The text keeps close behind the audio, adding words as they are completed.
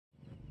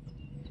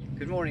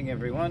Good morning,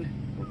 everyone.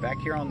 We're back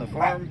here on the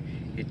farm.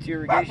 It's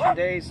irrigation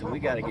day, so we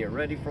got to get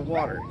ready for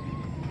water.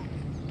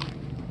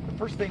 The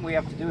first thing we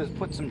have to do is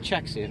put some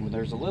checks in.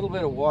 There's a little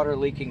bit of water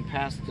leaking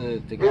past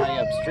the guy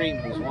upstream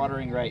who's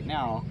watering right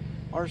now.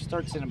 Ours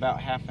starts in about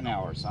half an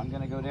hour, so I'm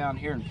going to go down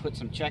here and put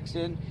some checks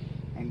in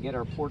and get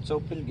our ports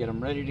open, get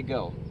them ready to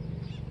go.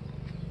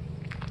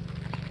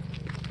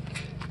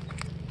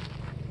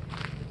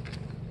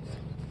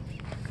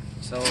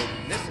 So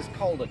this is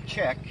called a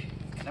check,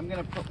 and I'm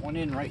going to put one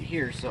in right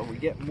here so we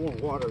get more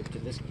water to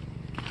this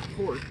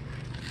port.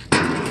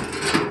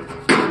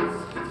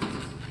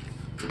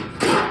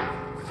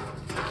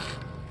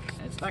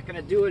 And it's not going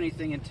to do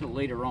anything until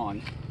later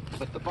on,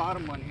 but the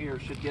bottom one here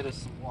should get us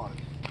some water.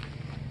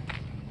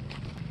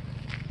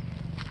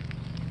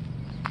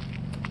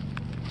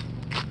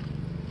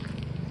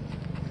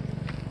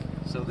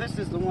 So this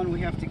is the one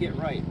we have to get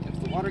right.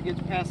 If the water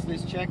gets past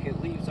this check,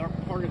 it leaves our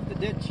part of the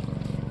ditch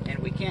and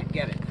we can't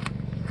get it.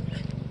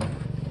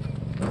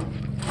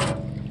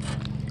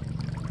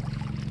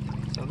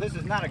 So this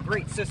is not a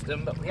great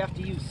system, but we have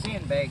to use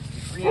sandbags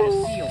to create a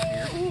seal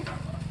here.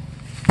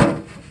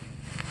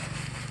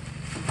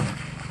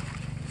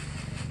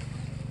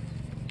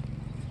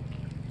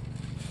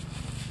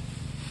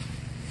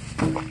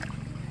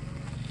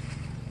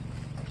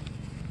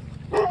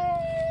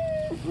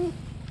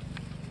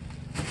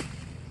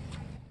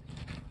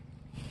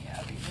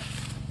 Yeah, these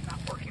are not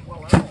working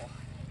well at all.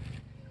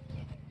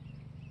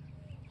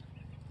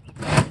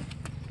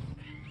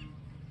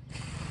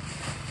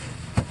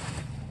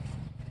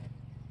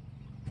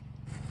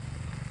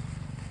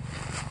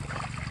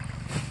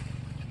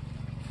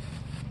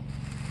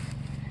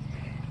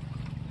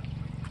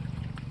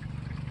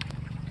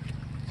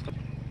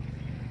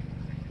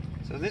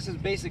 So this is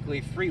basically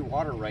free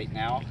water right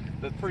now,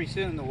 but pretty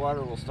soon the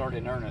water will start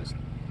in earnest.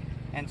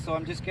 And so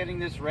I'm just getting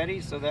this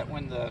ready so that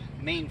when the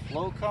main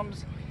flow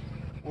comes,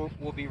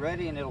 we'll be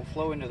ready and it'll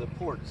flow into the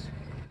ports.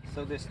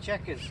 So this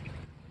check is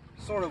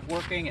sort of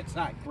working. It's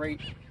not great.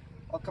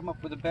 I'll come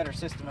up with a better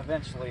system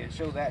eventually and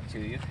show that to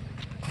you.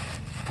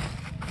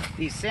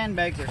 These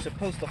sandbags are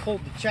supposed to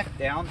hold the check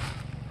down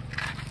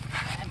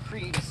and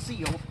create a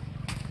seal.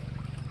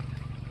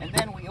 And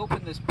then we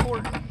open this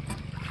port.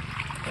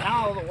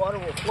 Now the water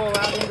will flow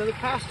out into the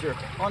pasture,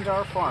 onto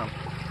our farm.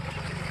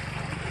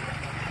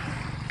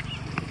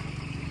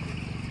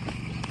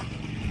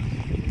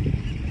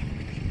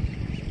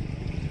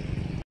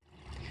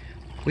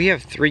 We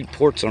have 3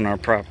 ports on our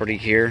property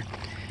here,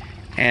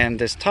 and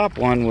this top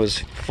one was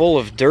full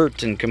of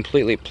dirt and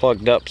completely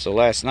plugged up, so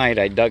last night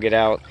I dug it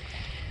out.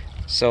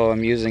 So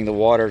I'm using the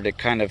water to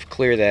kind of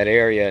clear that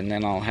area, and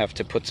then I'll have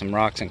to put some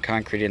rocks and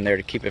concrete in there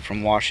to keep it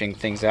from washing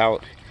things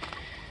out.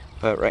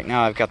 But right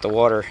now I've got the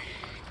water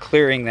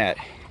clearing the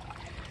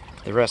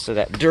rest of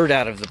that dirt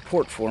out of the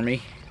port for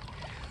me,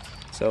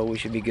 so we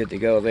should be good to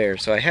go there.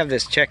 So I have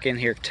this check in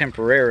here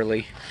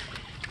temporarily,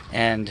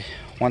 and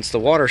once the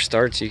water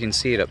starts, you can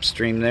see it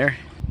upstream there.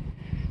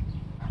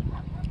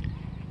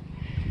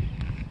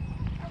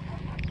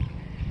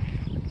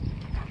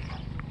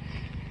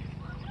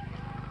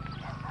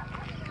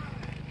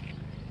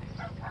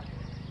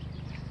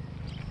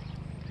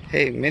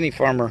 Hey, mini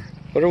farmer,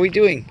 what are we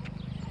doing?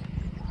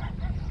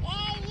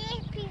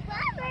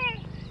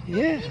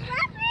 Yeah.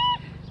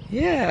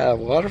 Yeah,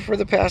 water for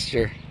the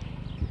pasture.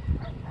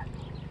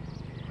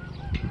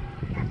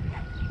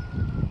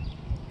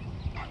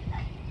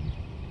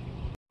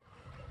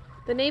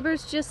 The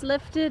neighbors just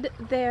lifted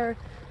their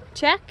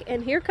check,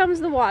 and here comes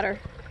the water.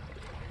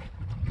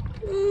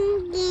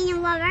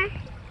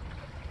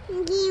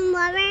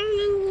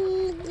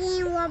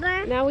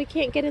 Now we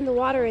can't get in the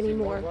water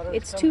anymore.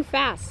 It's too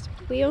fast.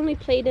 We only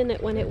played in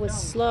it when it was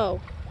slow.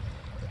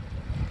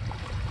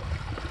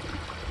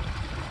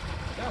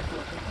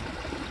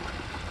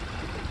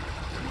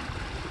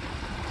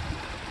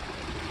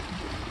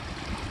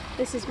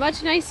 This is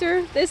much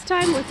nicer this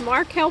time with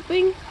Mark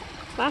helping.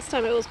 Last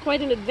time it was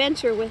quite an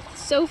adventure with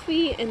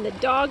Sophie and the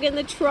dog in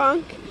the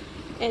trunk,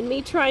 and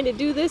me trying to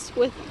do this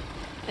with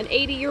an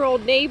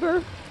 80-year-old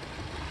neighbor.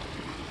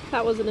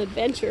 That was an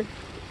adventure.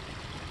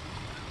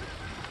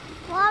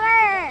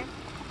 Water!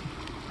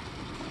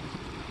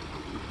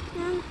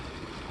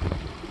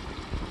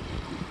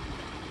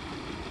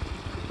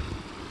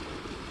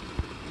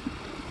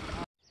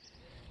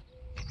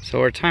 So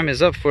our time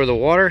is up for the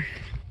water,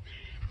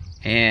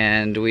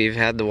 and we've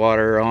had the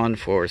water on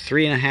for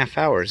 3.5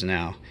 hours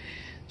now.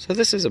 So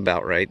this is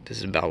about right. This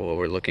is about what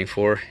we're looking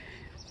for.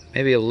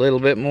 Maybe a little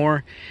bit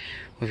more.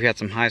 We've got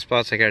some high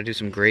spots. I got to do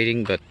some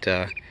grading, but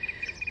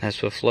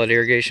that's what flood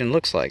irrigation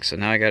looks like. So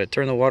now I got to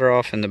turn the water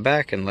off in the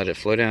back and let it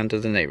flow down to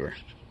the neighbor.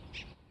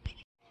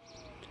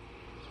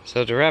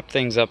 So to wrap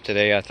things up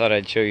today, I thought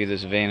I'd show you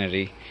this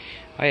vanity.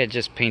 I had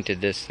just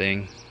painted this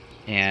thing,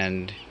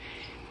 and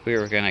we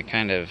were going to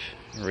kind of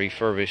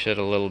refurbish it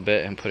a little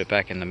bit and put it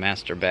back in the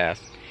master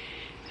bath.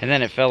 And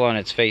then it fell on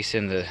its face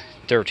in the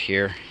dirt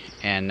here,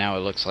 and now it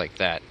looks like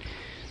that.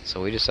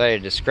 So we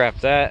decided to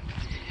scrap that,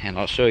 and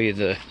I'll show you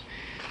the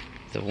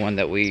one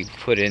that we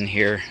put in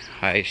here.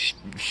 I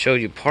showed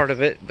you part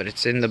of it, but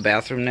it's in the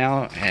bathroom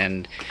now,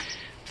 and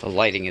the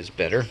lighting is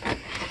better.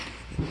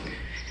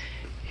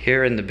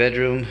 Here in the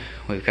bedroom,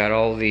 we've got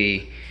all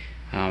the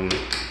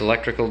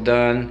electrical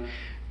done,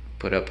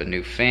 put up a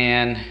new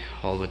fan,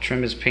 all the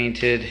trim is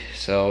painted,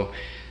 so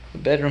the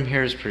bedroom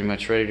here is pretty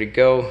much ready to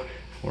go.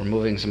 We're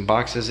moving some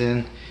boxes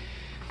in.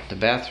 The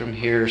bathroom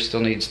here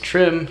still needs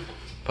trim,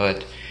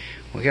 but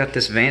we got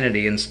this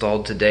vanity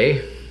installed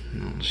today.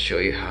 I'll show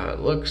you how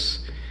it looks.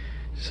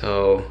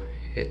 So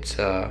it's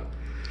kind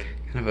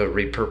of a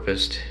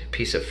repurposed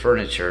piece of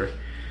furniture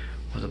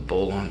with a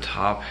bowl on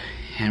top,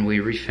 and we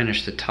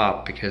refinished the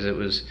top because it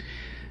was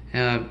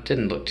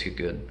didn't look too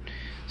good.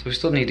 So we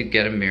still need to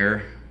get a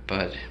mirror,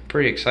 but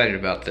pretty excited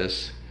about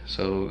this.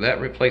 So that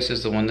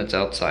replaces the one that's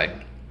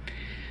outside.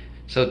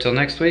 So till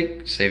next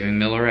week, Saving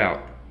Miller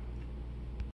out.